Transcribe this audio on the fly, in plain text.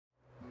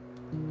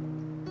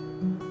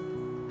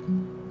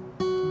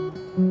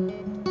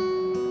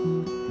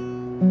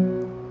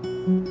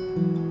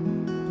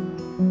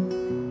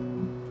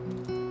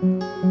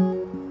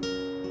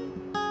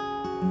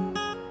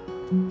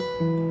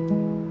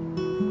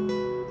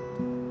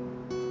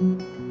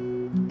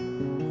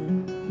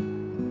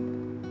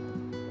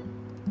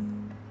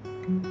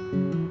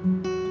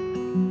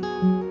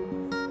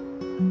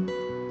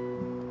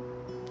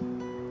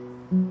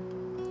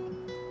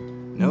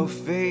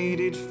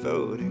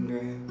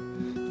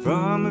photograph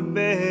from a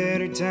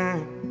better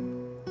time,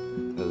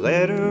 a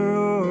letter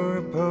or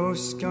a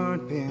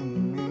postcard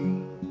pinned to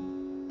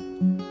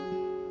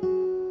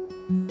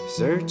me,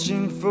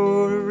 searching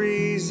for a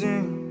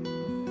reason,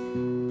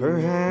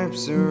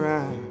 perhaps a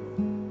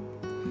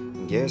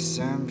rhyme. Guess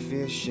I'm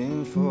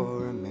fishing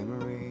for a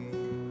memory.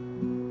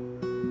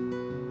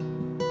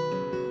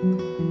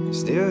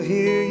 Still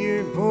hear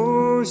your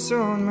voice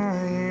on my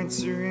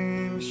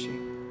answering machine.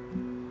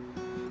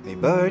 Hey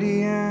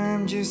buddy,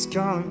 I'm just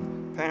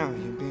calling, how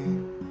you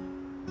been?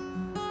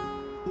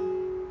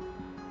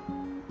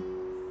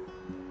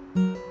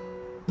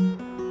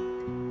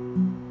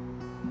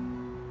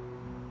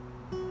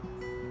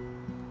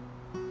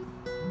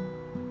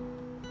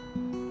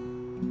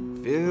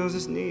 Feels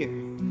as near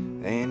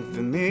and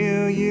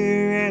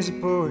familiar as a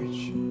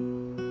porch,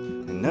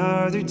 and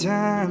other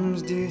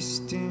times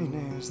distant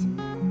as the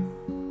moon.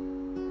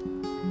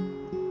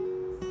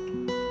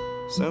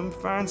 Some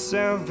find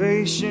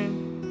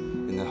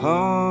salvation in the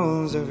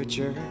halls of a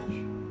church,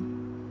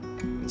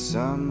 and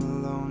some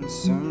alone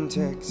some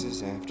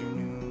Texas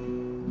afternoon.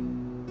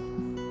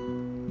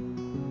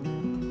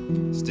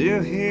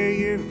 Still hear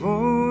your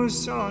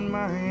voice on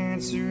my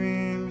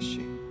answering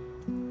machine.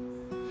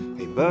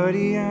 Hey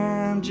buddy,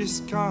 I'm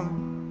just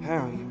calling,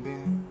 how you been?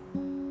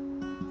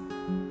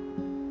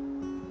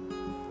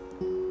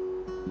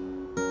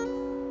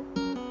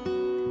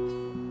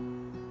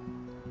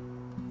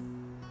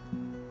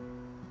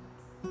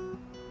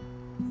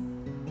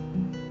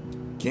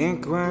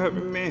 Can't quite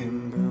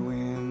remember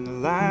when the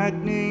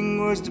lightning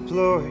was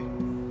deployed,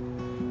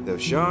 though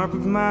sharp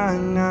of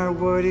mind not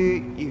what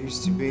it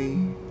used to be.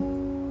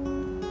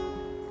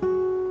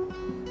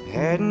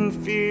 Hadn't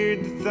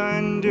feared the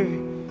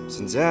thunder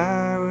since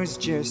I was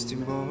just a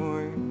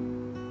boy.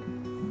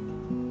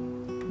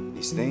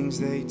 These things,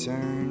 they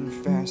turn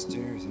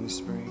faster than the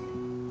spring.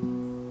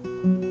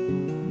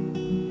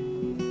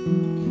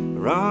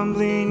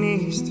 Rumbling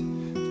east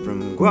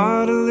from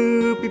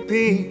Guadalupe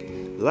Peak,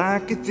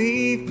 like a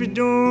thief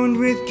adorned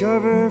with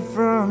cover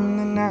from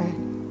the night.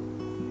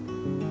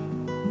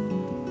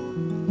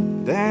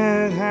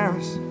 That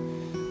house,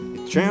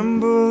 it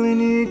trembled and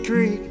it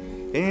creaked.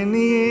 In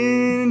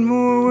the end,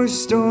 more was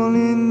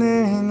stolen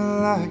than the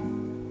light.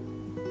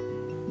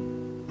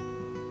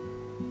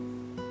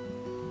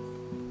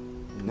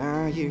 And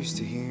I used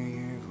to hear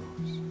your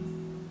voice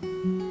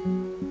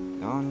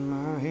on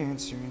my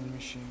answering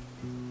machine.